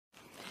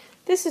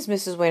This is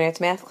Mrs. Wainwright's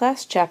Math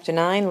Class, Chapter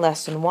 9,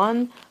 Lesson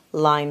 1,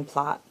 Line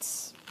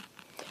Plots.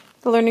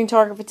 The learning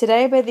target for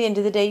today: by the end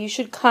of the day, you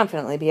should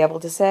confidently be able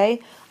to say,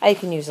 I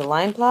can use a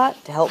line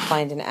plot to help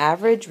find an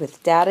average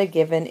with data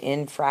given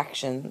in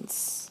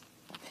fractions.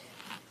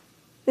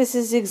 This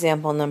is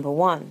example number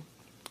 1.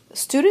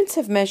 Students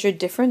have measured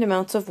different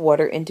amounts of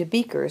water into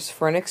beakers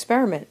for an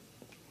experiment.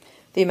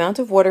 The amount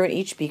of water in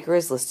each beaker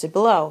is listed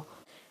below.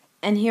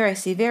 And here I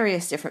see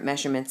various different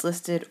measurements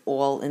listed,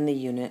 all in the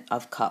unit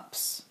of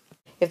cups.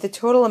 If the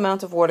total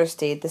amount of water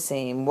stayed the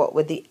same, what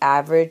would the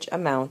average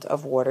amount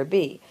of water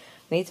be?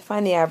 I need to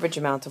find the average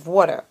amount of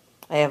water.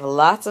 I have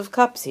lots of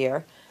cups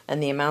here,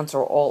 and the amounts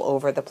are all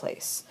over the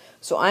place.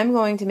 So I'm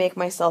going to make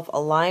myself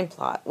a line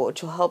plot,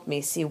 which will help me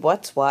see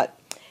what's what,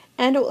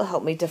 and it will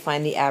help me to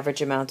find the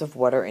average amount of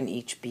water in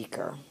each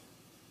beaker.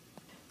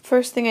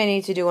 First thing I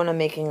need to do when I'm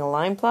making a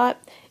line plot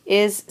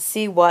is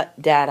see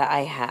what data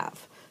I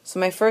have. So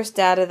my first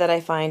data that I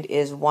find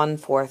is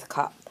 1/4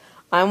 cup.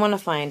 I want to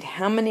find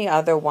how many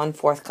other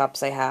 1/4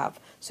 cups I have.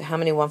 So how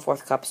many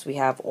 1/4 cups we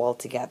have all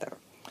together.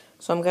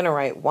 So I'm going to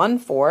write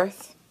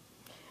 1/4,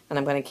 and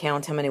I'm going to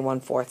count how many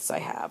 1/4s I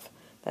have.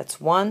 That's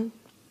 1,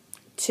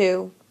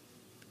 2,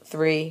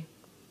 3,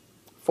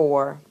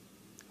 4,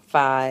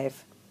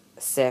 5,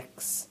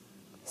 6,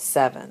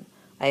 7.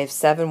 I have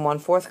 7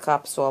 1/4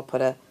 cups, so I'll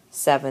put a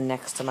 7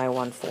 next to my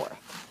 1/4.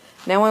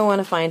 Now I want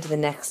to find the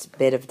next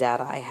bit of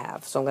data I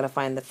have. So I'm going to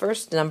find the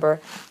first number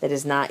that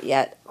is not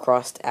yet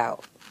crossed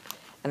out.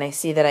 And I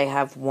see that I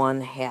have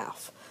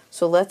 1/2.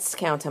 So let's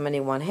count how many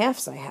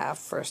 1/2s I have.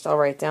 First I'll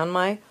write down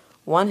my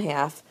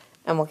 1/2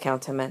 and we'll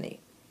count how many.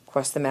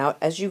 Cross them out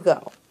as you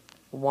go.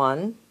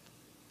 1,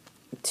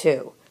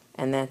 2,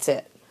 and that's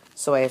it.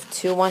 So I have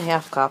 2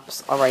 1/2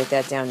 cups. I'll write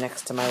that down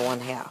next to my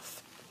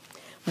 1/2.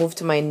 Move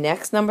to my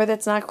next number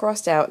that's not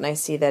crossed out, and I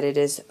see that it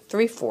is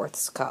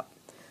 3/4 cup.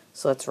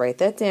 So let's write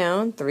that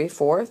down,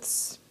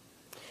 3/4,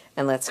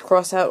 and let's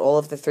cross out all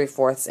of the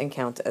 3/4 and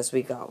count as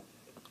we go.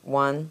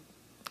 1,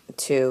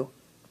 2,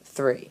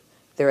 3.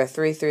 There are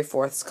 3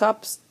 3/4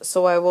 cups,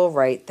 so I will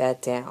write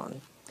that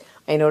down.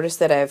 I notice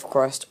that I have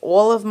crossed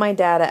all of my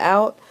data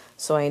out,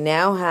 so I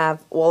now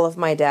have all of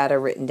my data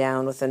written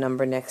down with a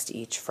number next to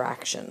each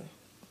fraction.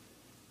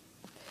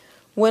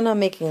 When I'm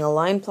making a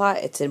line plot,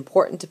 it's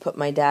important to put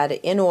my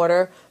data in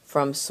order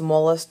from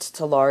smallest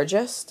to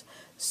largest.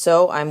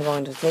 So I'm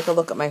going to take a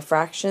look at my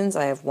fractions.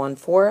 I have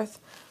 1/4,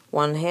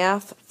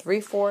 1/2,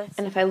 3/4.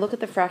 And if I look at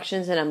the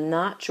fractions and I'm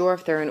not sure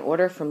if they're in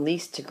order from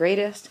least to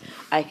greatest,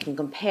 I can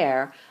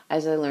compare,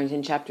 as I learned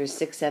in chapters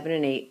 6, 7,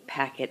 and 8,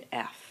 Packet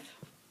F.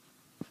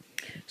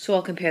 So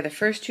I'll compare the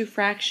first two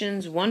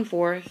fractions.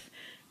 1/4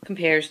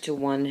 compares to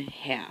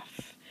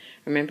 1/2.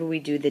 Remember, we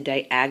do the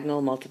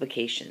diagonal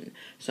multiplication.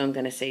 So I'm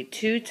going to say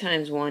 2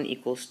 times 1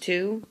 equals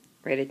 2.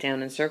 Write it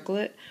down and circle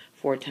it.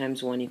 4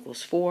 times 1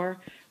 equals 4.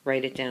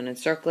 Write it down and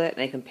circle it.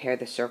 And I compare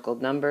the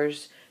circled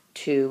numbers.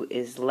 2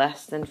 is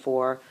less than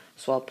 4,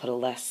 so I'll put a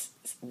less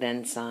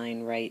than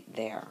sign right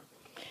there.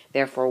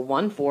 Therefore,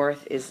 1/4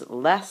 is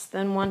less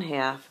than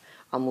 1/2.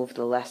 I'll move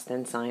the less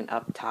than sign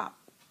up top.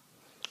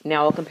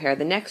 Now I'll compare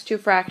the next two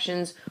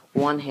fractions,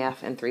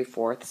 1/2 and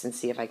 3/4, and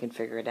see if I can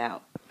figure it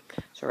out.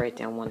 So write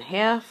down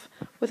 1/2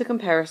 with a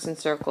comparison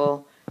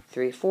circle,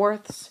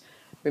 3/4.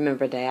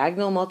 Remember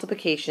diagonal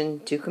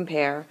multiplication to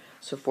compare.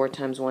 So 4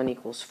 times 1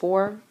 equals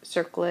 4,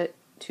 circle it.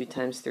 2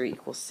 times 3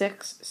 equals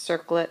 6,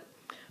 circle it.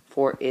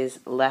 4 is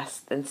less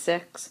than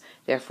 6,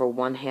 therefore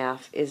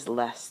 1/2 is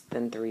less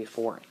than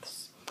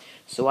 3/4.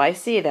 So I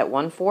see that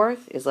 1/4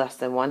 is less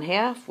than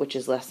 1/2, which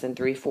is less than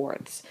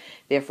 3/4.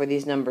 Therefore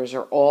these numbers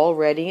are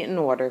already in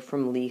order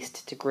from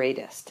least to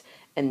greatest,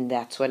 and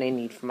that's what I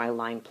need for my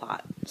line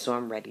plot. So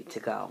I'm ready to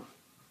go.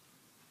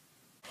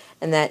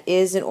 And that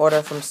is in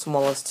order from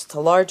smallest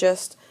to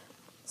largest,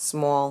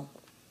 small,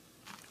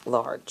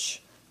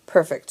 large.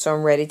 Perfect, so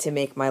I'm ready to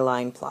make my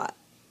line plot.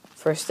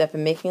 First step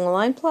in making a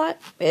line plot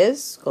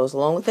goes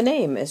along with the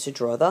name, is to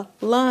draw the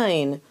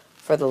line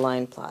for the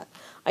line plot.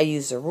 I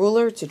use a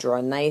ruler to draw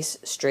a nice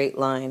straight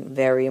line,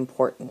 very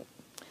important.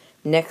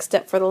 Next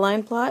step for the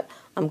line plot,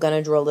 I'm going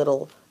to draw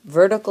little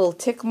vertical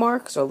tick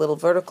marks or little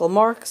vertical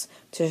marks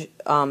to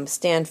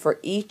stand for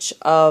each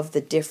of the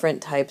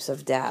different types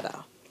of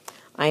data.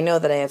 I know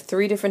that I have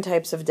 3 different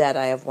types of data.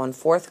 I have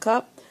 1/4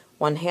 cup,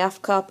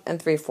 1/2 cup, and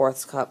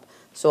 3/4 cup,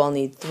 so I'll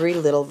need 3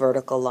 little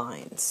vertical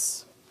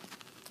lines.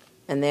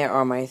 And there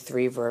are my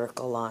 3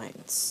 vertical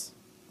lines.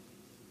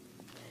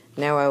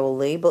 Now I will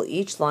label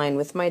each line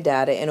with my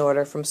data in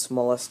order from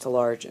smallest to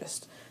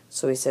largest.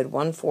 So we said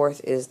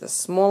 1/4 is the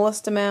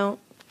smallest amount,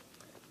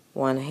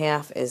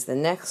 1/2 is the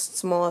next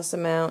smallest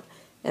amount,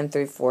 and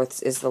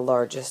 3/4 is the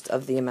largest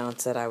of the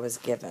amounts that I was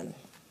given.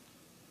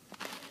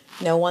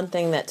 Now, one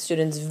thing that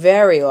students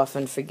very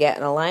often forget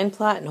in a line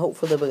plot, and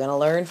hopefully we're going to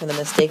learn from the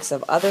mistakes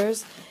of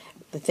others,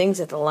 the things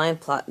that the line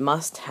plot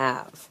must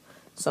have.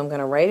 So I'm going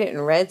to write it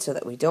in red so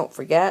that we don't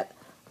forget.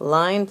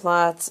 Line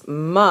plots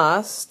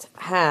must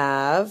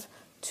have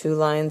 2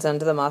 lines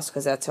under the must,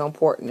 because that's how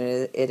important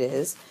it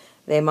is.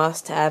 They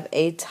must have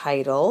a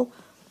title.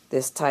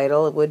 This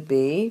title would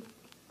be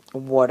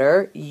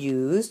water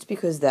used,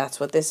 because that's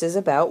what this is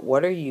about,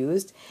 water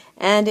used,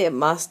 and it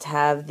must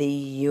have the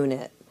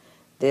unit.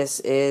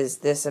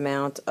 This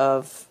amount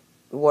of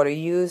water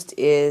used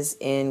is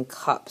in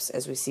cups,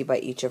 as we see by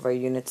each of our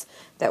units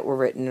that were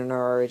written in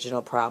our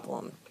original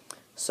problem.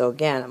 So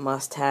again, it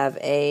must have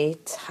a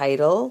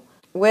title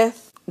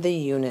with the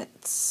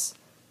units.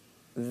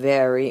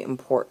 Very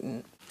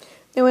important.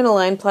 Now in a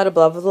line plot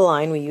above the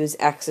line, we use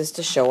X's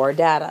to show our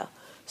data.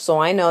 So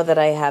I know that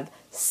I have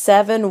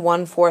 7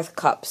 1/4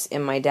 cups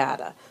in my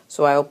data.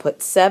 So I will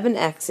put 7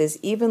 X's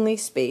evenly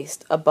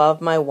spaced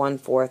above my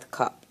 1/4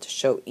 cup to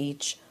show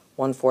each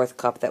 1/4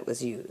 cup that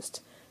was used.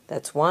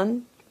 That's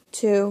 1,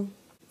 2,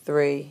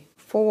 3,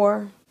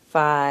 4,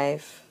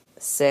 5,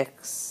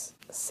 6,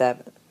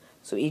 7.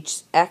 So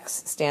each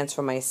X stands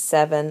for my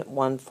 7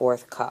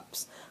 1/4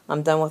 cups.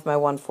 I'm done with my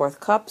 1/4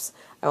 cups.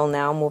 I will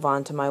now move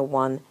on to my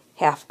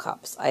 1/2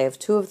 cups. I have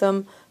 2 of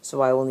them,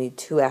 so I will need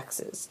 2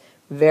 X's.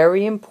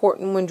 Very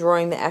important when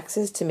drawing the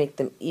X's to make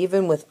them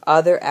even with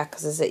other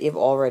X's that you've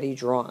already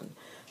drawn.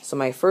 So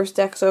my first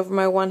X over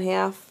my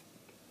 1/2,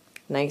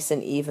 nice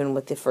and even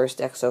with the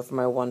first X over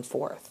my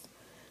 1/4.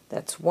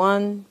 That's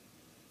 1,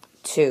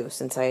 2,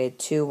 since I had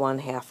 2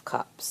 1/2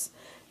 cups.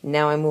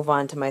 Now I move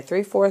on to my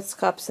 3/4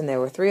 cups, and there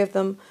were 3 of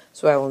them,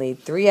 so I will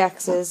need 3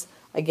 X's,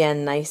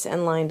 again nice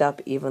and lined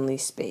up, evenly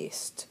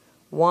spaced.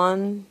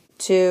 1,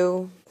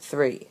 2,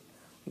 3.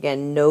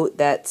 Again, note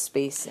that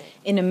spacing.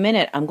 In a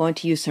minute, I'm going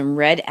to use some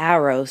red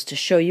arrows to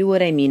show you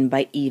what I mean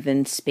by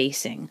even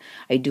spacing.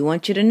 I do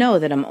want you to know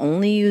that I'm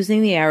only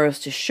using the arrows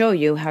to show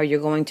you how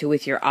you're going to,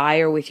 with your eye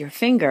or with your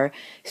finger,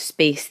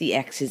 space the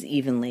X's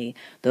evenly.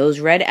 Those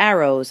red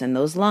arrows and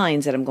those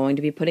lines that I'm going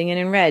to be putting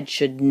in red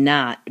should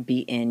not be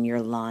in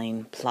your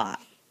line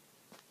plot.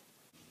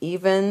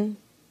 Even,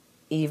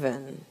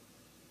 even,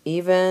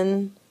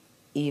 even,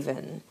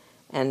 even.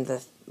 And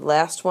the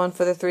last one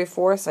for the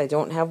 3/4, I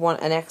don't have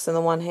an X in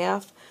the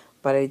 1/2,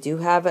 but I do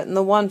have it in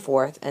the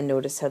 1/4, and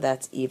notice how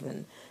that's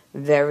even.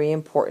 Very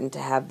important to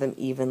have them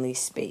evenly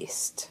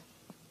spaced.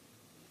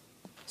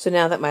 So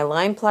now that my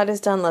line plot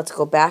is done, let's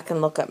go back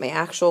and look at my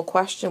actual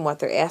question, what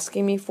they're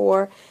asking me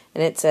for,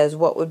 and it says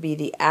what would be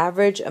the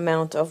average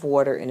amount of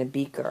water in a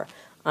beaker.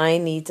 I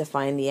need to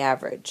find the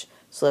average.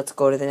 So let's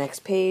go to the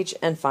next page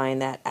and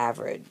find that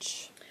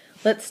average.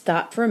 Let's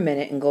stop for a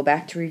minute and go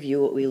back to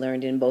review what we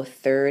learned in both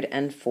 3rd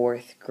and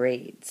 4th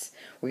grades.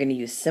 We're going to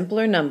use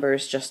simpler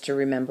numbers just to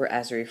remember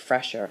as a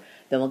refresher.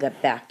 Then we'll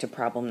get back to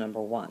problem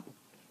number 1.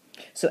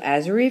 So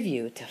as a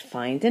review, to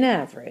find an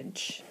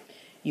average,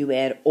 you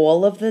add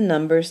all of the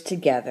numbers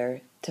together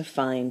to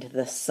find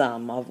the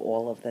sum of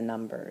all of the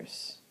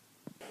numbers.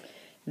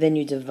 Then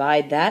you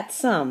divide that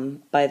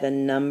sum by the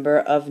number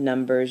of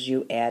numbers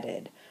you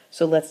added.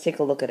 So let's take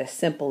a look at a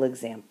simple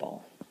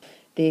example.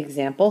 The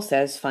example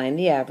says find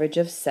the average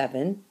of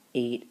 7,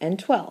 8, and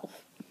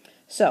 12.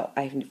 So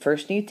I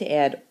first need to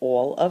add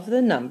all of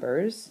the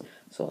numbers.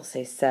 So I'll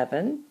say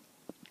 7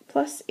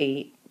 plus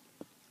 8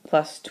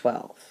 plus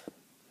 12.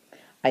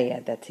 I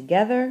add that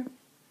together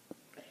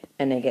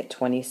and I get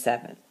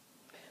 27.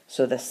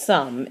 So the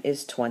sum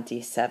is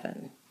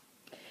 27.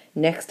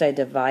 Next I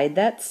divide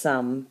that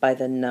sum by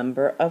the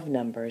number of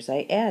numbers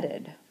I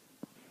added.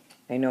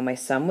 I know my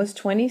sum was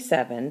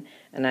 27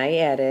 and I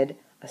added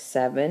a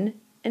 7,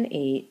 an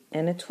 8,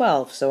 and a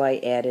 12, so I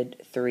added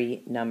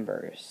 3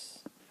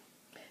 numbers.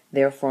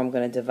 Therefore, I'm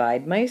going to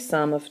divide my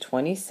sum of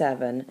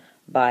 27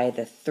 by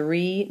the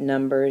 3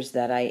 numbers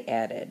that I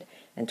added,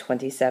 and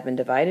 27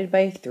 divided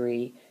by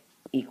 3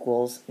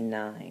 equals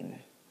 9.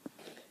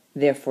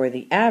 Therefore,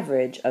 the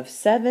average of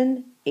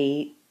 7,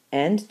 8,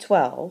 and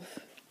 12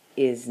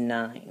 is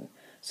 9.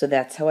 So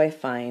that's how I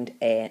find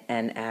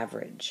an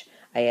average.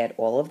 I add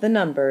all of the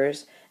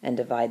numbers and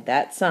divide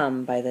that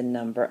sum by the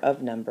number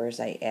of numbers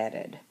I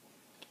added.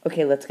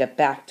 Okay, let's get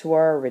back to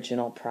our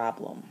original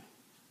problem.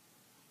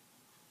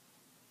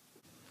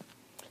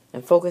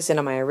 And focus in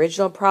on my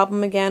original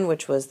problem again,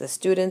 which was the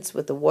students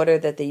with the water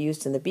that they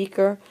used in the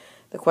beaker.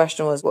 The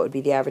question was what would be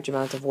the average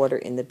amount of water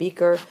in the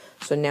beaker.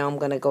 So now I'm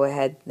going to go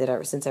ahead,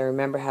 since I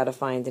remember how to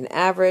find an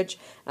average,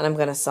 and I'm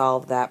going to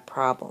solve that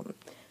problem.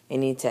 I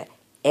need to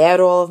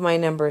add all of my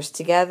numbers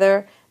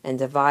together and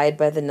divide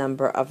by the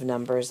number of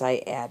numbers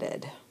I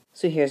added.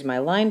 So here's my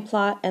line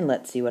plot, and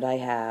let's see what I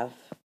have.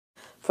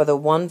 For the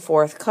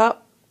 1/4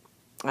 cup,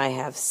 I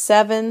have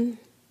 7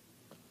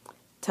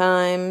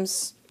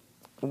 times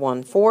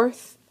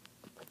 1/4,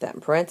 put that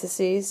in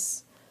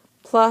parentheses,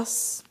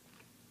 plus,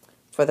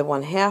 for the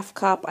 1/2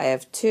 cup, I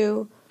have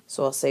 2,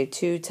 so I'll say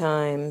 2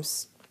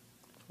 times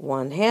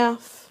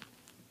 1/2,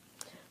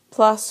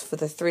 plus, for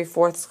the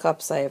 3/4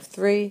 cups, I have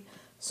 3,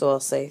 so I'll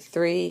say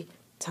 3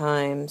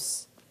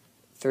 times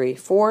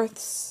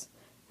 3/4,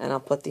 and I'll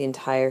put the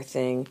entire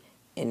thing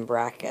in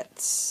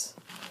brackets.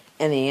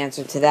 And the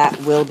answer to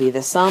that will be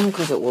the sum,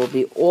 because it will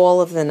be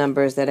all of the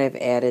numbers that I've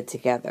added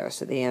together.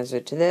 So the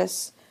answer to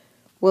this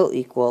will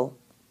equal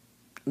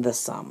the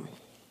sum.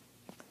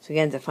 So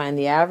again, to find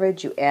the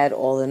average, you add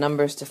all the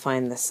numbers to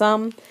find the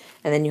sum,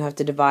 and then you have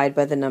to divide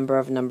by the number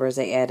of numbers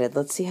I added.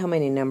 Let's see how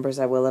many numbers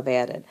I will have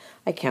added.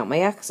 I count my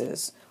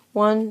x's.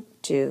 1,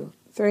 2,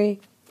 3,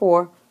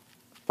 4,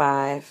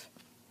 5,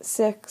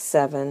 6,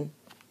 7,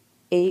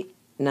 8,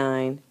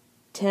 9,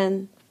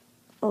 10,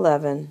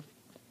 11,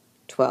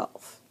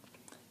 12.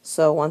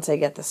 So once I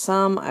get the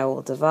sum, I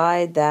will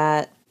divide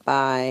that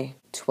by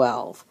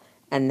 12,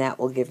 and that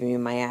will give me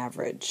my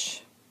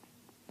average.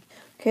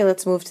 Okay,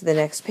 let's move to the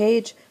next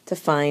page to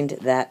find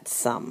that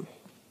sum.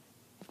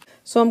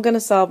 So I'm going to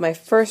solve my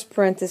first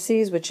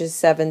parentheses, which is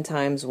 7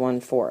 times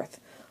 1/4.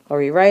 I'll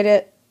rewrite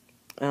it.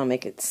 I'll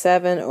make it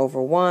 7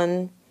 over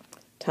 1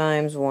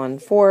 times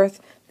 1/4,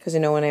 because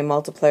you know when I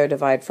multiply or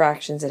divide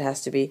fractions, it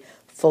has to be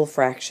full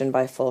fraction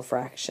by full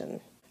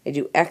fraction. I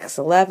do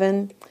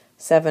x11,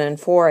 7 and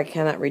 4, I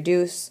cannot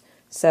reduce.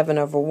 7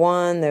 over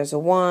 1, there's a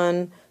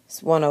 1.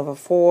 1 over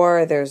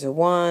 4, there's a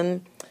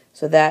 1.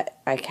 So that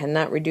I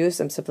cannot reduce.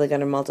 I'm simply going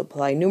to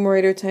multiply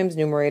numerator times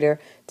numerator,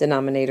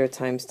 denominator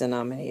times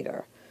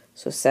denominator.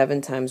 So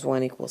 7 times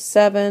 1 equals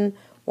 7.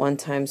 1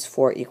 times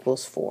 4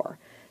 equals 4.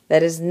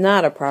 That is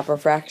not a proper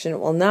fraction. It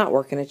will not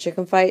work in a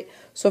chicken fight.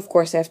 So of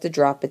course I have to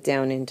drop it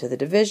down into the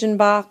division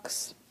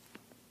box.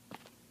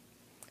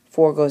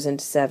 4 goes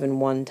into 7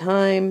 one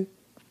time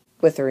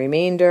with a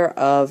remainder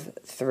of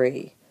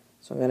 3.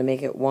 So I'm going to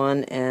make it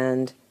 1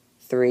 and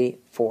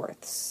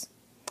 3/4.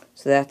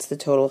 So that's the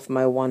total for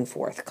my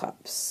 1/4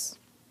 cups.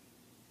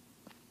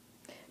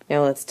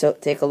 Now let's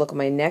take a look at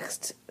my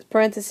next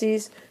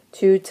parentheses.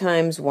 2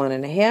 times 1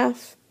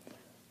 1/2.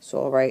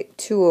 So I'll write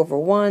 2 over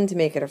 1 to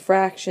make it a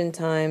fraction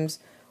times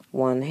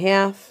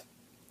 1/2.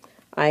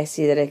 I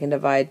see that I can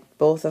divide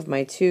both of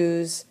my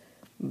 2's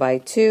by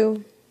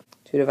 2.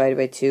 2 divided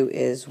by 2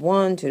 is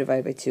 1. 2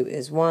 divided by 2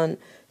 is 1.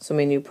 So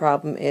my new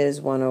problem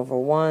is 1 over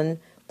 1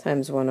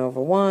 times 1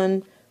 over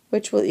 1,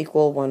 which will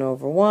equal 1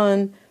 over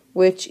 1,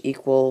 which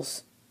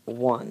equals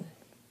 1.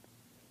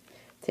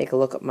 Take a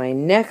look at my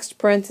next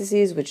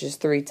parentheses, which is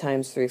 3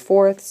 times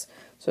 3/4.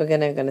 So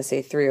again, I'm going to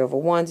say 3 over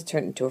 1 to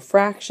turn it into a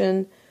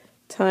fraction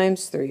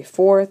times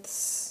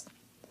 3/4.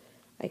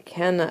 I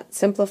cannot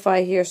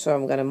simplify here, so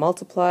I'm going to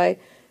multiply.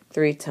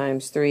 3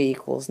 times 3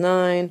 equals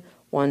 9.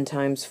 1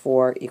 times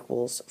 4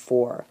 equals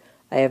 4.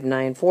 I have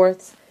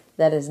 9/4.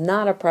 That is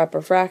not a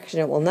proper fraction.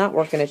 It will not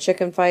work in a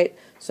chicken fight,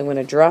 so I'm going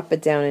to drop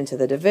it down into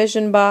the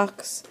division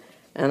box,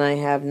 and I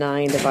have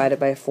 9 divided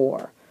by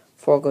 4.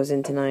 4 goes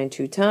into 9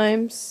 two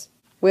times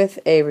with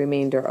a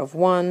remainder of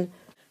 1,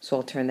 so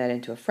I'll turn that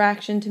into a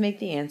fraction to make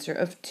the answer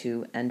of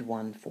 2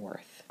 1/4.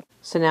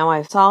 So now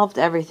I've solved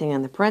everything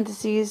in the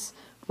parentheses,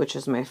 which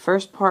is my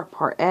first part,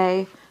 part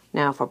A.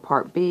 Now for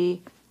part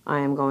B, I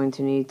am going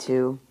to need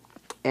to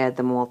add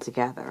them all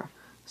together.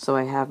 So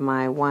I have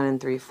my 1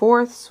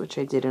 3/4, which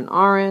I did in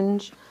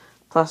orange,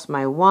 plus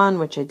my 1,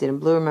 which I did in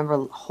blue.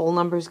 Remember, whole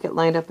numbers get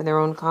lined up in their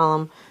own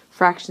column,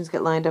 fractions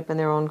get lined up in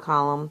their own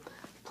column,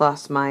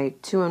 plus my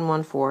 2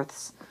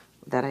 1/4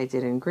 that I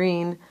did in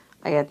green.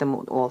 I add them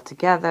all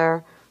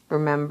together.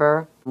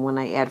 Remember, when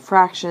I add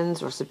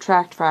fractions or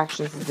subtract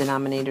fractions, the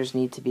denominators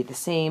need to be the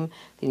same.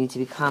 They need to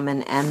be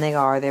common, and they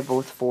are. They're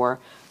both 4,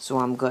 so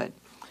I'm good.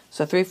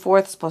 So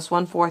 3/4 plus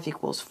 1/4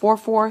 equals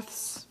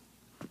 4/4.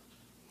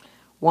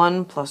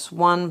 1 plus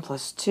 1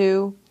 plus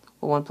 2.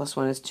 Well, 1 plus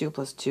 1 is 2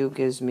 plus 2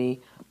 gives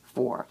me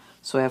 4.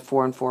 So I have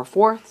 4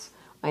 4/4.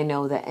 I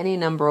know that any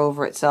number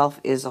over itself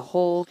is a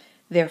whole.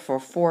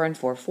 Therefore, 4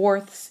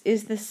 4/4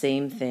 is the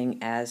same thing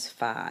as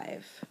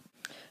 5.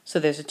 So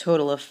there's a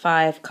total of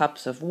 5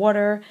 cups of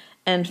water,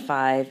 and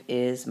 5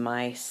 is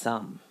my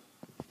sum.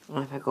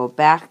 If I go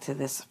back to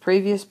this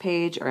previous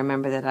page, I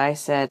remember that I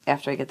said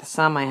after I get the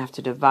sum, I have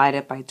to divide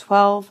it by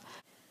 12,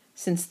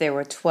 since there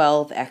were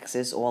 12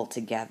 x's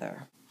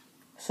altogether.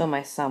 So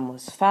my sum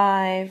was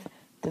 5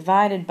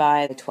 divided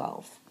by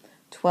 12.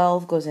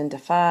 12 goes into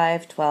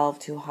 5, 12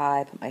 too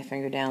high, put my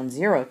finger down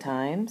 0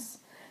 times.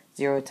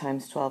 0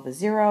 times 12 is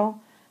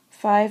 0.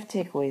 5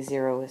 take away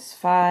 0 is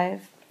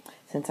 5.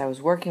 Since I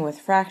was working with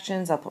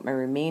fractions, I'll put my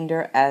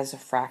remainder as a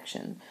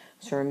fraction.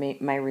 So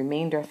my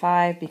remainder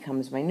 5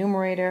 becomes my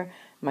numerator.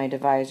 My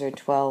divisor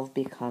 12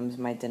 becomes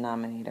my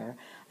denominator.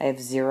 I have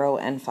 0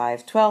 and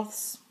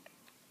 5/12,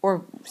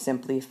 or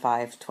simply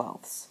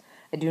 5/12.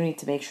 I do need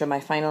to make sure my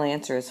final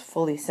answer is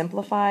fully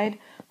simplified,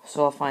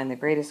 so I'll find the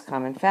greatest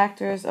common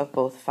factors of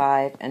both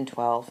 5 and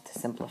 12 to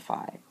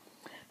simplify.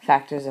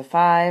 Factors of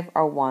 5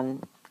 are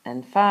 1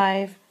 and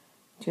 5.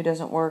 2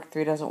 doesn't work,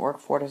 3 doesn't work,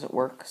 4 doesn't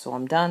work, so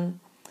I'm done.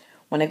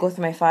 When I go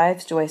through my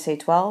 5s, do I say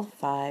 12?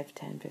 5,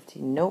 10,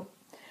 15, nope.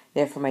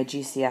 Therefore, my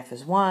GCF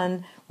is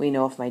 1. We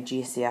know if my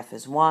GCF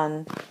is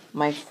 1,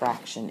 my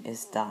fraction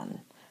is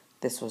done.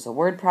 This was a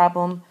word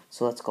problem,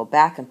 so let's go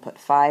back and put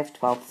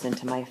 5/12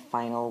 into my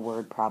final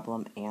word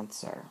problem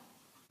answer.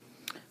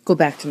 Go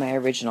back to my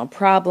original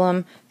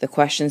problem. The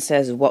question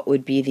says, what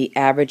would be the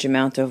average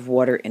amount of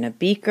water in a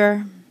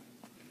beaker?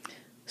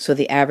 So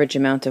the average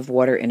amount of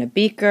water in a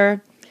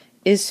beaker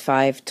is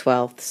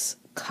 5/12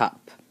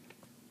 cup.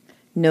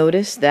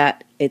 Notice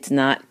that It's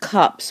not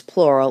cups,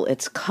 plural,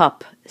 it's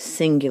cup,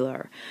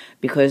 singular,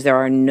 because there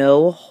are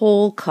no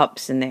whole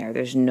cups in there.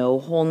 There's no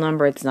whole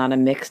number. It's not a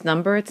mixed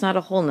number. It's not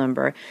a whole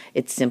number.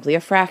 It's simply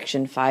a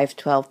fraction.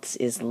 5/12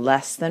 is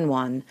less than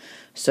 1,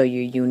 so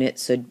your unit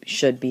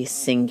should be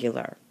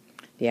singular.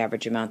 The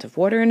average amount of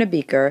water in a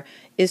beaker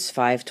is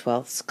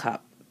 5/12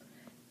 cup,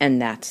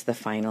 and that's the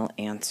final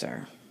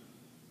answer.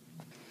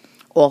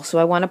 Also,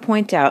 I want to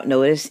point out,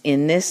 notice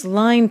in this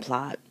line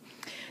plot,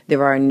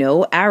 there are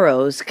no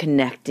arrows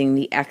connecting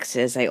the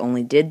x's. I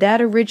only did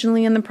that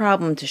originally in the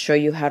problem to show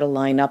you how to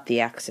line up the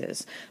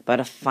x's.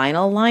 But a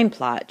final line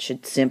plot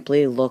should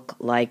simply look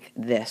like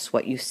this,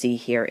 what you see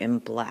here in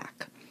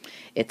black.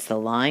 It's the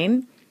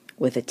line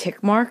with a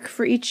tick mark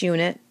for each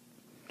unit.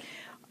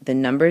 The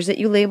numbers that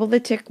you label the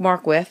tick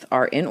mark with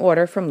are in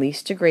order from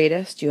least to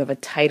greatest. You have a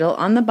title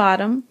on the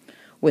bottom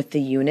with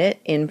the unit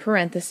in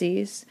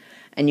parentheses,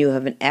 and you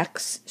have an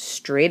X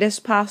straight as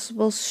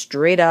possible,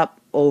 straight up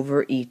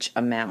over each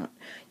amount.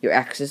 Your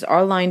X's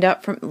are lined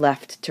up from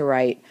left to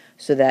right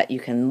so that you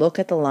can look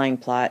at the line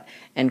plot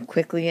and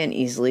quickly and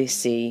easily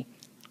see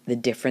the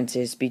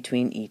differences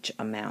between each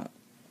amount.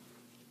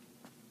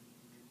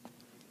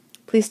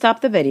 Please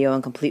stop the video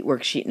and complete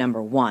worksheet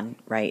number 1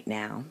 right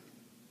now.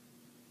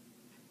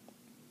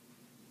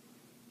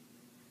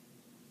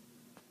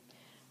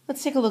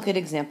 Let's take a look at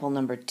example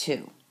number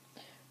 2.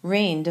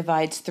 Rain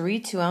divides 3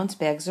 2-ounce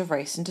bags of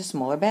rice into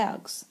smaller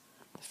bags.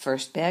 The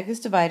first bag is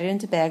divided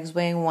into bags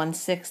weighing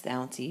 1/6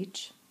 ounce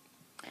each.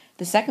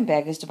 The second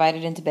bag is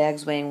divided into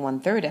bags weighing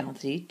 1/3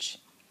 ounce each.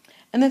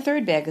 And the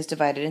third bag is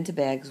divided into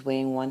bags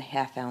weighing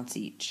 1/2 ounce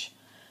each.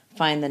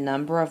 Find the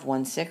number of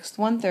 1/6,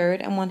 1/3,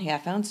 and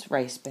 1/2 ounce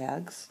rice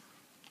bags.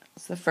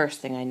 That's the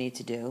first thing I need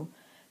to do.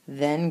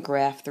 Then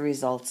graph the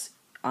results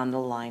on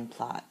the line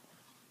plot.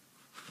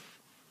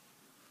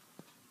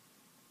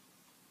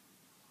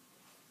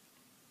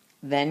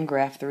 Then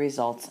graph the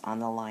results on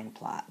the line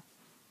plot.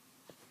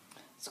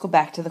 Let's go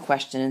back to the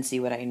question and see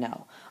what I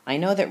know. I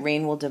know that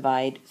Rain will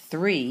divide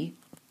 3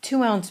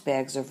 2-ounce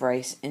bags of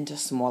rice into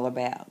smaller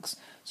bags.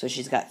 So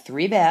she's got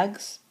 3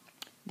 bags.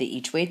 They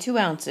each weigh 2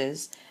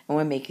 ounces, and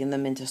we're making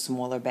them into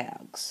smaller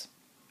bags.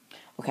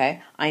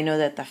 Okay, I know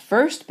that the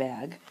first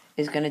bag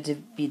is going to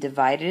be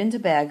divided into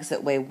bags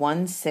that weigh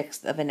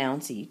 1/6 of an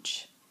ounce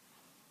each.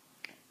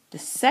 The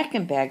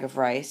second bag of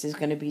rice is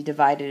going to be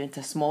divided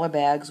into smaller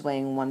bags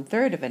weighing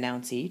 1/3 of an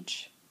ounce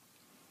each.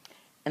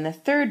 And the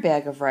third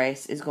bag of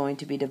rice is going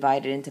to be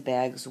divided into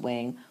bags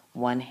weighing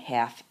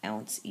 1/2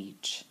 ounce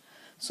each.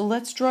 So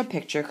let's draw a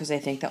picture because I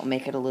think that will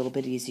make it a little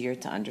bit easier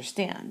to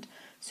understand.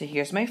 So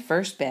here's my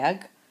first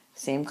bag,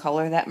 same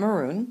color, that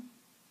maroon.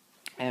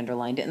 I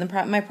underlined it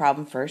in my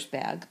problem, first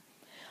bag.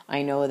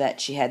 I know that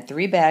she had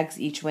 3 bags,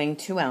 each weighing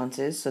 2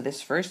 ounces, so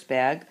this first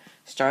bag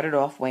started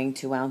off weighing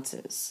 2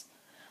 ounces.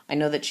 I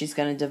know that she's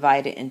going to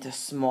divide it into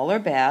smaller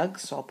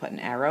bags, so I'll put an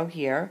arrow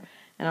here,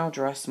 and I'll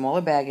draw a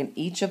smaller bag, and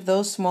each of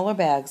those smaller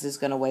bags is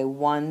going to weigh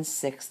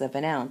 1/6 of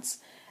an ounce,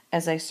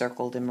 as I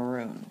circled in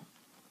maroon.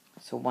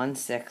 So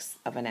 1/6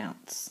 of an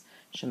ounce.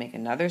 She'll make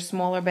another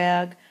smaller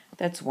bag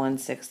that's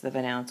 1/6 of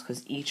an ounce,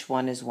 because each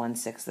one is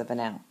 1/6 of an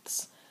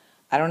ounce.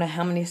 I don't know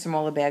how many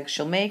smaller bags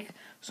she'll make,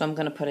 so I'm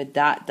going to put a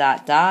dot,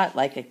 dot, dot,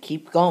 like a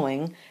keep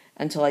going,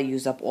 until I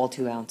use up all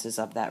 2 ounces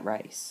of that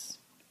rice.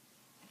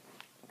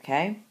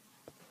 Okay?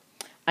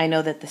 I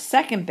know that the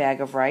second bag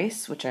of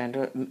rice, which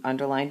I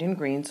underlined in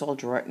green, so I'll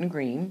draw it in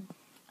green.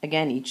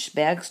 Again, each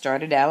bag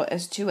started out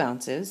as 2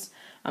 ounces.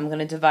 I'm going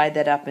to divide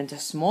that up into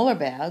smaller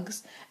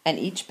bags, and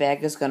each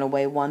bag is going to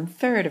weigh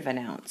 1/3 of an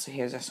ounce. So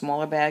here's a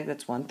smaller bag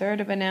that's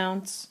 1/3 of an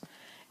ounce.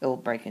 It will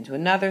break into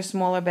another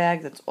smaller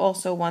bag that's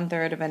also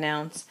 1/3 of an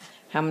ounce.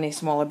 How many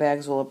smaller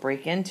bags will it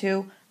break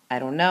into? I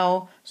don't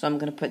know, so I'm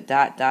going to put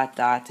dot, dot,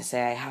 dot to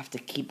say I have to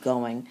keep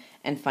going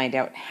and find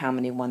out how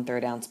many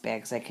 1/3 ounce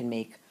bags I can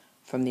make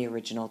from the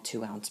original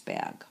 2-ounce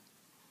bag.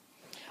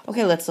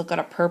 Okay, let's look at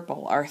a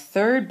purple. Our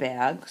third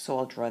bag, so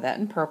I'll draw that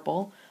in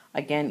purple.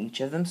 Again, each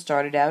of them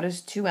started out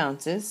as 2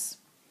 ounces.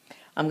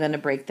 I'm going to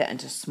break that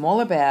into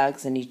smaller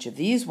bags, and each of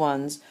these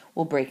ones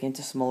will break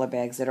into smaller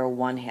bags that are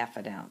 1/2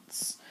 an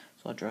ounce.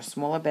 So I'll draw a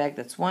smaller bag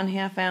that's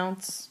 1/2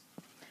 ounce.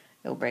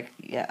 It'll break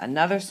yet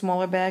another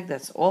smaller bag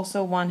that's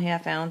also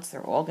 1/2 ounce.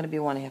 They're all going to be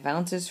 1/2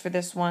 ounces for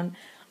this one.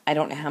 I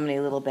don't know how many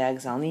little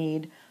bags I'll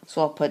need,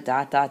 so I'll put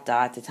dot, dot,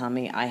 dot to tell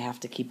me I have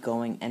to keep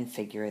going and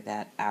figure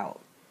that out.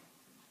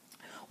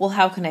 Well,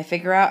 how can I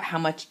figure out how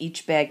much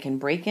each bag can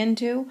break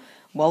into?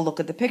 Well, look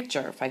at the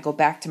picture. If I go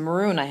back to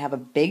maroon, I have a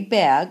big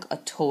bag, a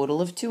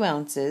total of 2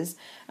 ounces.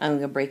 I'm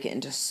going to break it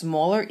into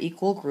smaller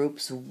equal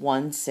groups,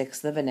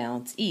 1/6 of an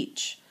ounce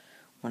each.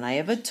 When I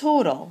have a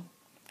total,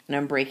 and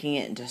I'm breaking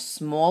it into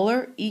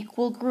smaller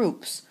equal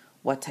groups,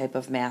 what type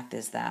of math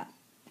is that?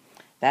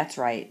 That's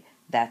right,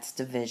 that's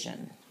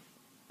division.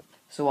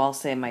 So I'll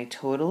say my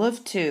total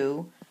of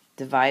 2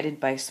 divided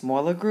by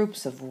smaller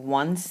groups of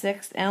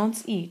 1/6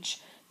 ounce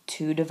each,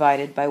 2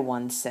 divided by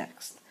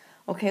 1/6.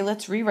 Okay,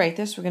 let's rewrite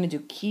this. We're going to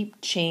do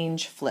keep,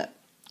 change, flip.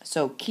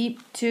 So keep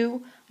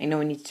 2, I know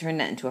we need to turn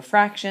that into a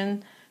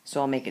fraction, so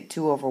I'll make it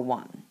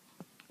 2/1.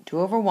 2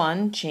 over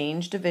 1,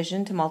 change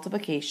division to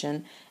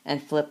multiplication,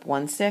 and flip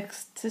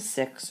 1/6 to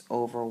 6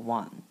 over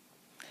 1.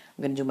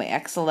 I'm going to do my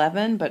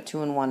x11, but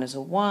 2 and 1 is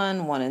a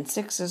 1, 1 and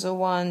 6 is a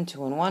 1,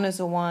 2 and 1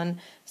 is a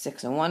 1,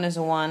 6 and 1 is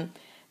a 1.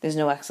 There's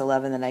no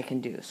x11 that I can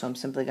do, so I'm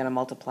simply going to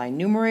multiply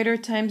numerator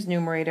times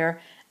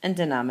numerator and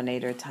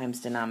denominator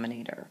times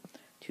denominator.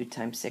 2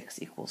 times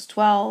 6 equals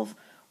 12,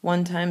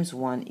 1 times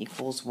 1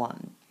 equals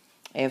 1.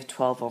 I have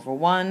 12 over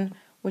 1,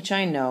 which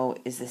I know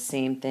is the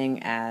same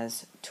thing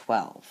as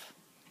 12.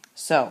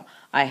 So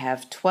I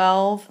have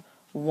 12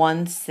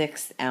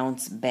 1/6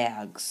 ounce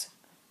bags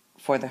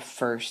for the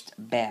first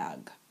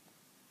bag.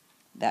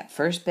 That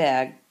first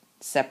bag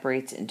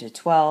separates into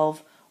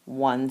 12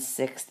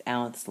 1/6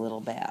 ounce little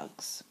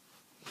bags.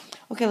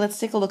 Okay, let's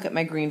take a look at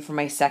my green for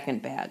my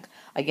second bag.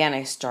 Again,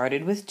 I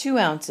started with 2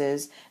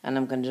 ounces, and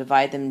I'm going to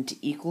divide them into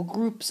equal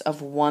groups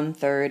of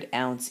 1/3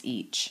 ounce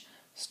each.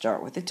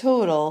 Start with a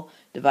total.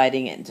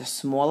 Dividing it into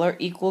smaller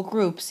equal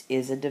groups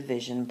is a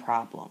division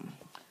problem.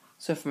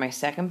 So for my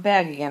second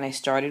bag, again, I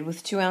started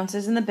with 2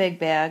 ounces in the big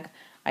bag.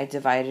 I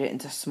divided it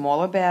into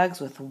smaller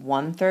bags with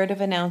 1/3 of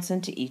an ounce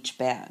into each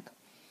bag.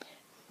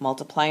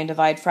 Multiply and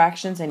divide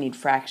fractions, I need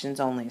fractions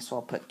only, so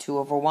I'll put 2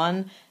 over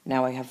 1.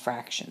 Now I have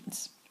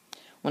fractions.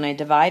 When I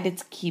divide,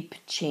 it's keep,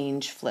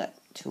 change, flip.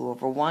 2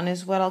 over 1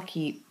 is what I'll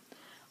keep.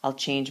 I'll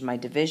change my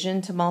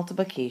division to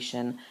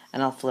multiplication,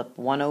 and I'll flip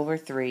 1 over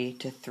 3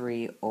 to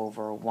 3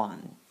 over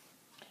 1.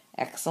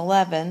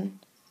 x11,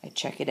 I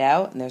check it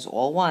out, and there's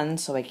all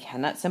 1s, so I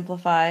cannot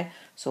simplify.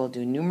 So I'll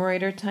do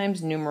numerator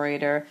times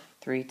numerator.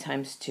 3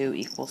 times 2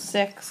 equals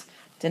 6.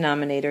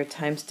 Denominator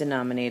times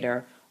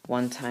denominator.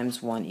 1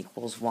 times 1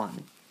 equals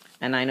 1.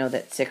 And I know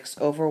that 6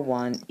 over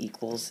 1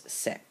 equals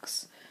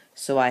 6.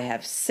 So I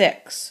have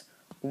 6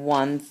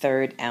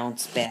 1/3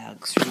 ounce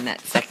bags from that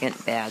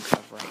second bag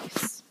of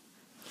rice.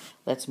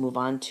 Let's move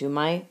on to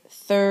my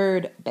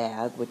third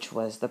bag, which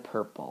was the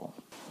purple.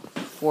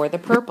 For the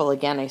purple,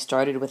 again, I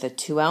started with a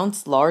 2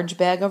 ounce large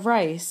bag of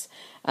rice,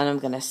 and I'm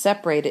going to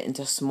separate it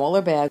into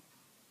smaller bags.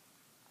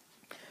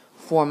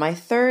 For my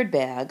third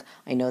bag,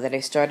 I know that I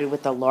started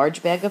with a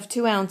large bag of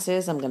 2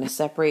 ounces. I'm going to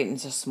separate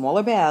into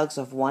smaller bags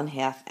of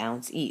 1/2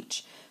 ounce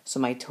each. So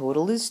my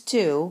total is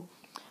 2.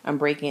 I'm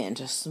breaking it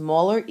into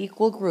smaller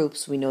equal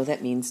groups. We know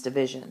that means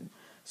division.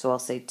 So I'll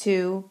say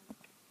 2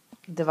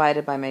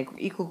 divided by my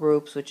equal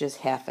groups, which is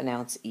 1/2 an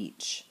ounce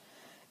each.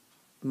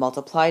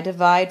 Multiply,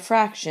 divide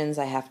fractions.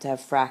 I have to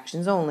have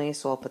fractions only,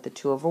 so I'll put the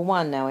 2 over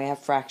 1. Now I have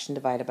fraction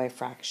divided by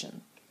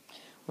fraction.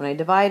 When I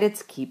divide,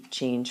 it's keep,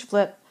 change,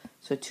 flip.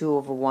 So 2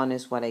 over 1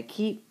 is what I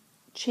keep,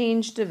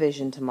 change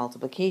division to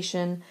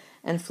multiplication,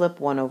 and flip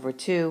 1 over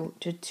 2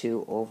 to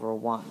 2 over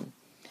 1.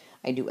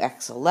 I do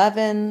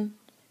x11,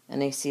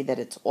 and I see that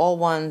it's all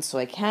 1, so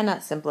I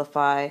cannot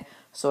simplify,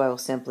 so I will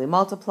simply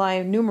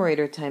multiply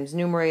numerator times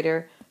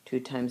numerator. 2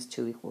 times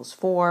 2 equals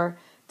 4.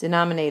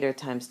 Denominator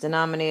times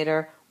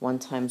denominator. 1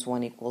 times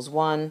 1 equals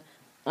 1.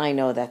 I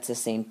know that's the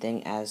same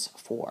thing as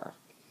 4.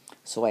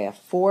 So I have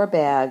 4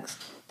 bags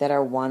that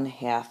are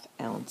 1/2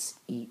 ounce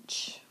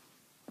each.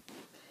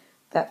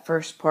 That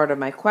first part of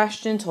my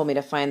question told me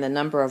to find the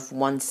number of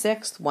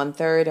 1/6,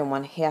 1/3, and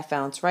 1/2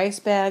 ounce rice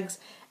bags,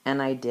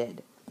 and I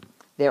did.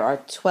 There are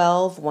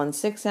 12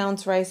 1/6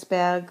 ounce rice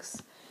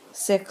bags,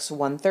 6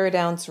 1/3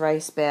 ounce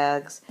rice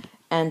bags,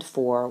 and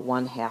 4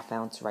 1/2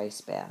 ounce rice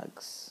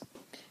bags.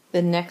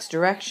 The next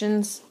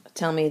directions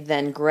tell me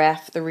then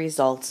graph the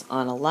results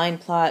on a line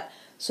plot,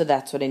 so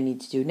that's what I need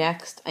to do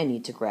next. I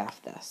need to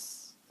graph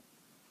this.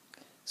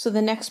 So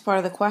the next part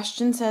of the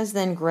question says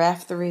then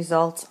graph the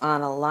results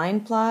on a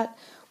line plot.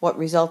 What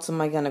results am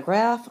I going to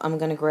graph? I'm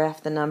going to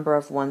graph the number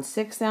of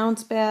 1/6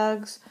 ounce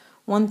bags,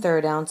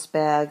 1/3 ounce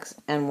bags,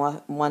 and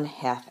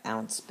 1/2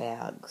 ounce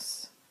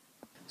bags.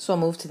 So I'll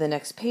move to the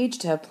next page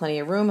to have plenty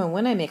of room, and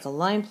when I make a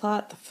line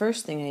plot, the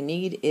first thing I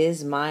need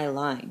is my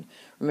line.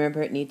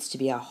 Remember, it needs to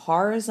be a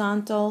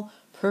horizontal,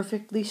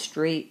 perfectly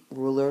straight,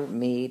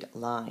 ruler-made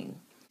line.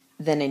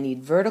 Then I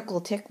need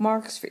vertical tick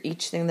marks for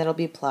each thing that I'll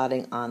be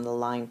plotting on the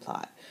line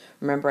plot.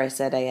 Remember, I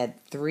said I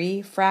had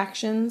 3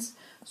 fractions,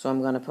 so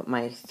I'm going to put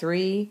my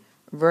 3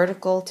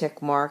 vertical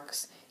tick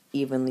marks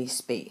evenly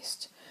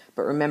spaced.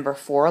 But remember,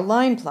 for a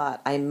line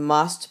plot, I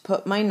must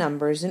put my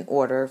numbers in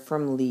order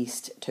from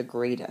least to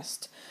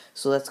greatest.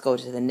 So let's go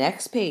to the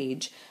next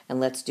page, and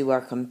let's do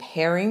our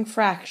comparing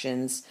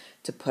fractions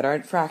to put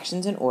our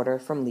fractions in order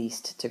from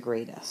least to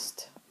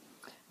greatest.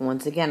 And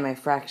once again, my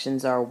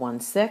fractions are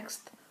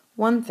 1/6,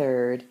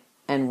 1/3,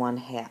 and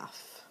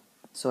 1/2.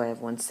 So I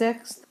have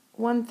 1/6,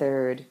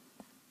 1/3,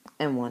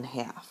 and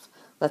 1/2.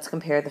 Let's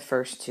compare the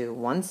first two.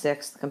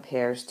 1/6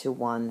 compares to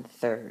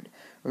 1/3.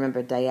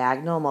 Remember,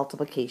 diagonal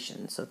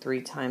multiplication. So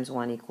 3 times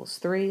 1 equals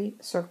 3,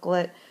 circle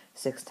it.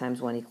 6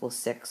 times 1 equals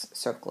 6,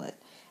 circle it.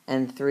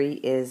 And 3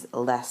 is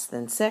less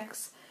than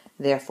 6,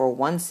 therefore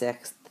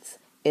 1/6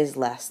 is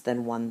less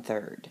than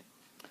 1/3.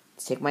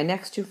 Let's take my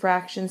next two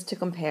fractions to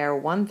compare.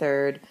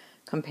 1/3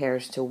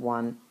 compares to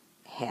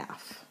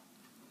 1/2.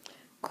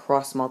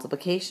 Cross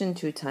multiplication,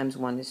 2 times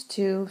 1 is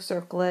 2,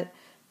 circle it.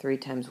 3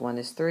 times 1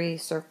 is 3,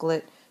 circle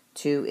it.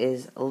 2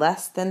 is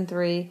less than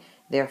 3,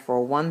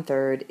 therefore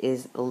 1/3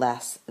 is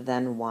less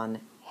than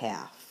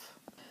 1/2.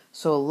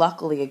 So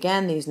luckily,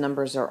 again, these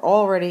numbers are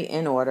already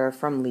in order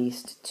from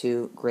least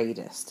to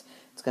greatest.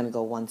 It's going to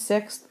go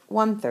 1/6,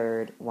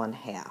 1/3,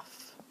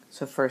 1/2.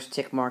 So first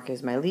tick mark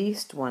is my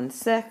least,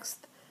 1/6,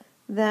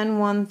 then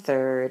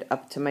 1/3,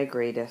 up to my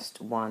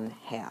greatest,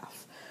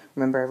 1/2.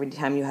 Remember, every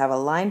time you have a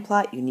line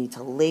plot, you need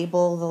to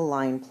label the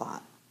line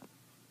plot.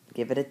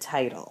 Give it a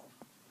title.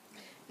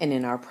 And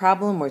in our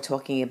problem, we're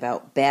talking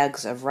about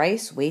bags of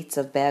rice, weights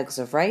of bags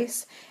of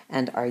rice,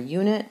 and our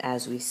unit,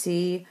 as we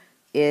see,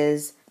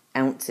 is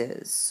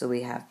ounces. So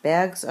we have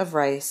bags of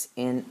rice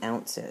in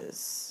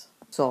ounces.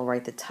 So I'll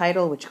write the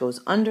title, which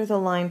goes under the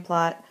line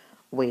plot,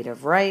 weight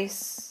of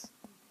rice,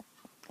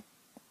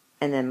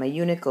 and then my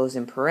unit goes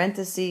in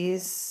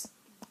parentheses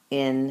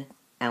in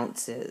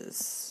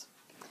ounces.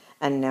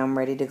 And now I'm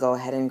ready to go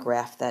ahead and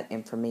graph that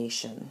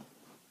information.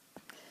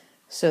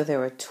 So there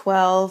were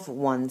 12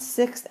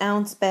 1/6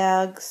 ounce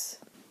bags.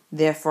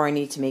 Therefore, I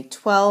need to make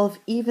 12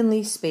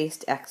 evenly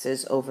spaced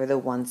X's over the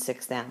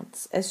 1/6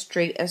 ounce, as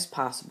straight as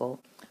possible.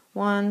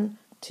 1,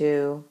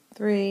 2,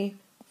 3,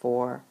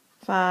 4,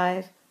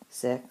 5,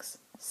 6,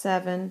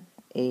 7,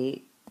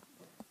 8,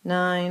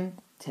 9,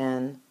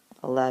 10,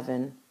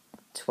 11,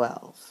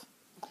 12.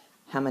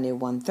 How many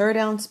 1/3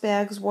 ounce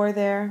bags were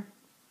there?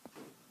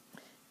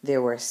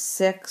 There were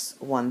 6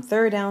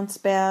 1/3 ounce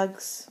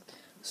bags.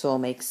 So I'll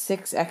make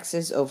 6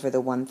 X's over the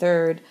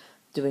 1/3,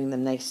 doing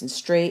them nice and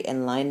straight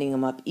and lining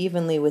them up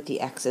evenly with the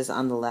X's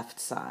on the left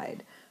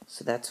side.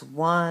 So that's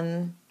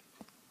 1,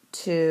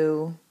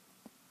 2,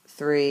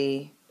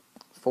 3,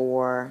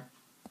 4,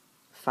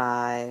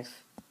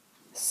 5,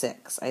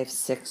 6. I have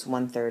 6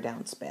 1/3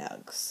 ounce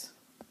bags.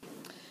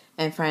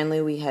 And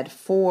finally, we had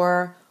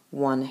 4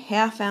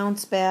 1/2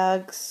 ounce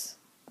bags.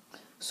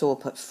 So we'll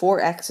put 4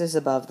 X's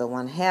above the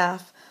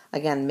 1/2.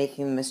 Again,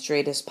 making them as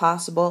straight as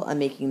possible and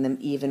making them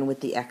even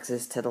with the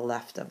X's to the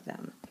left of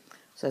them.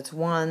 So it's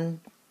 1,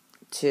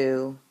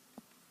 2,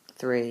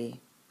 3,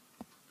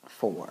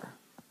 4.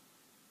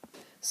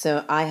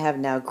 So I have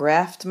now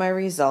graphed my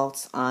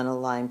results on a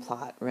line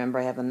plot. Remember,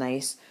 I have a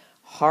nice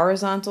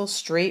horizontal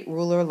straight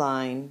ruler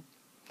line.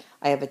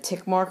 I have a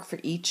tick mark for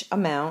each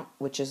amount,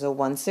 which is a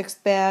 1/6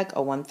 bag,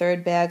 a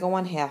 1/3 bag, a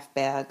 1/2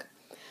 bag.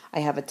 I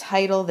have a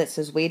title that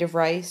says weight of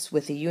rice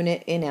with a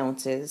unit in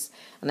ounces,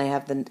 and I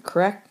have the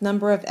correct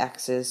number of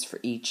X's for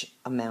each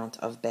amount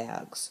of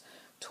bags.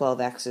 12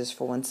 X's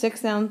for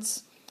 1/6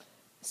 ounce,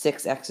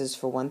 6 X's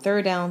for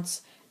 1/3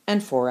 ounce,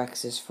 and 4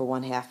 X's for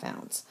 1/2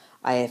 ounce.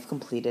 I have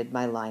completed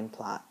my line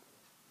plot.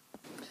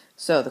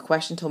 So the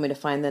question told me to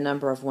find the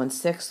number of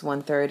 1/6,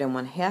 1/3, and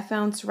 1/2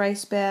 ounce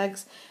rice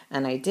bags,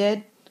 and I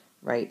did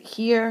right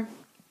here,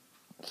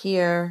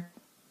 here,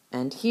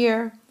 and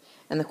here.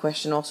 And the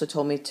question also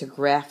told me to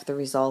graph the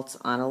results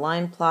on a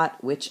line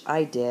plot, which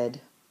I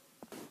did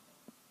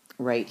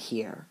right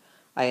here.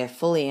 I have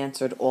fully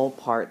answered all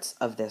parts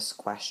of this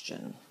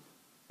question.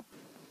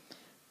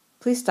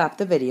 Please stop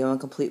the video and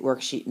complete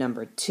worksheet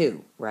number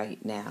 2 right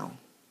now.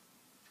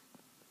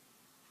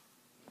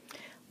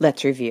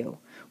 Let's review.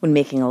 When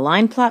making a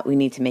line plot, we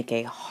need to make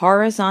a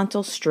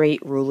horizontal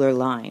straight ruler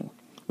line.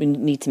 We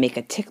need to make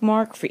a tick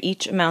mark for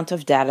each amount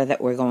of data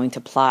that we're going to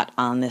plot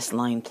on this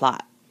line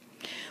plot.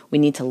 We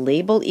need to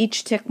label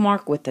each tick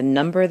mark with the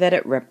number that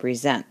it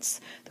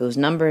represents. Those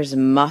numbers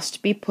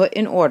must be put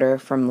in order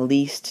from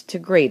least to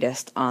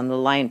greatest on the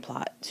line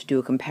plot. So do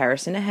a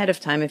comparison ahead of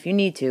time if you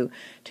need to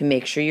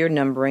make sure you're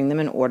numbering them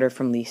in order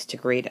from least to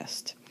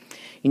greatest.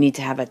 You need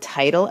to have a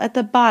title at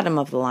the bottom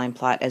of the line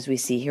plot, as we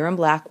see here in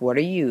black, what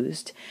are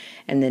used,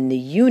 and then the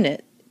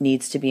unit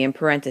needs to be in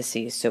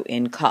parentheses, so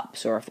in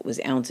cups, or if it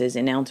was ounces,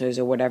 in ounces,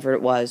 or whatever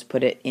it was,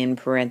 put it in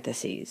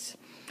parentheses.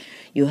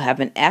 You'll have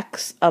an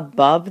X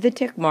above the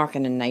tick mark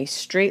in a nice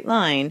straight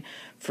line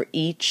for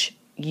each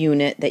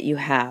unit that you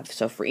have.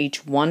 So for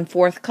each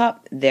 1/4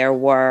 cup, there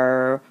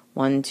were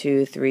 1,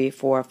 2, 3,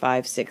 4,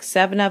 5, 6,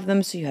 7 of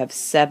them. So you have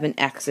 7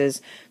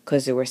 X's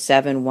because there were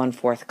 7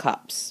 1/4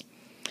 cups.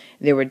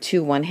 There were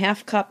 2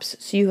 1/2 cups,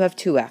 so you have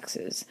 2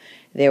 X's.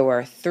 There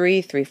were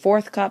 3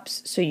 3/4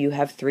 cups, so you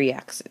have 3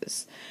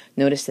 X's.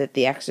 Notice that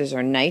the X's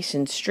are nice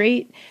and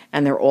straight,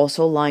 and they're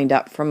also lined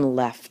up from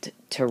left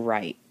to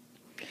right.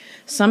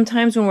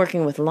 Sometimes when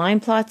working with line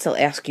plots, they'll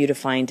ask you to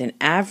find an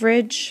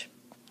average.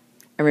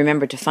 And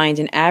remember, to find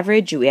an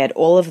average, you add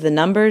all of the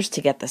numbers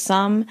to get the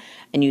sum,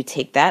 and you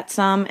take that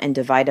sum and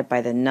divide it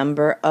by the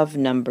number of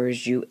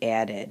numbers you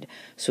added.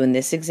 So in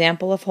this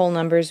example of whole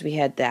numbers, we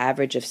had the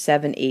average of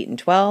 7, 8, and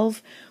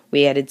 12.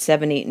 We added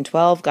 7, 8, and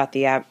 12, got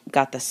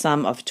the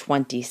sum of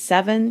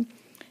 27.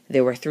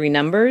 There were 3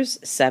 numbers.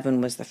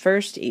 7 was the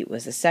first, 8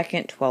 was the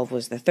second, 12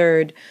 was the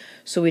third.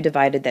 So we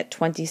divided that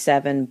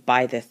 27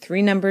 by the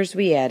 3 numbers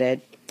we added,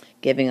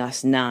 giving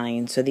us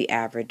 9. So the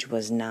average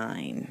was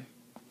 9.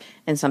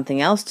 And something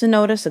else to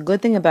notice, a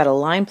good thing about a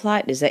line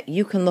plot is that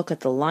you can look at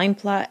the line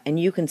plot and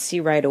you can see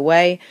right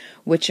away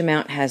which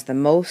amount has the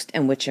most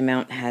and which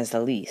amount has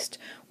the least.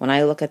 When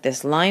I look at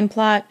this line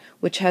plot,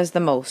 which has the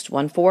most,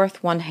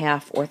 1/4,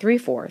 1/2, or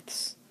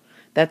 3/4?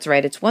 That's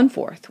right, it's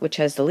 1/4, which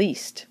has the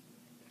least.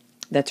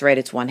 That's right,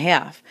 it's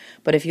 1/2.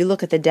 But if you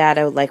look at the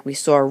data like we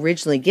saw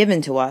originally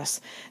given to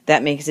us,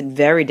 that makes it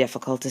very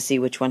difficult to see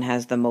which one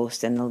has the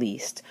most and the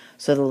least.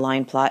 So the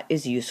line plot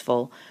is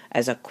useful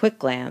as a quick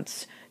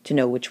glance to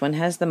know which one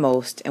has the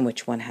most and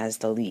which one has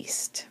the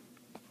least.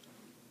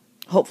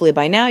 Hopefully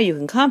by now you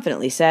can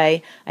confidently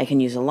say, I can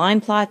use a line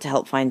plot to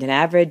help find an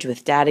average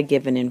with data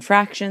given in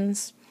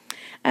fractions.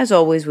 As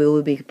always, we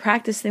will be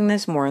practicing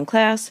this more in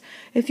class.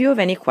 If you have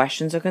any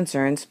questions or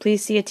concerns,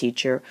 please see a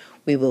teacher.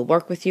 We will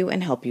work with you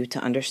and help you to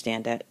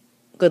understand it.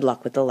 Good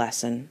luck with the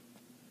lesson.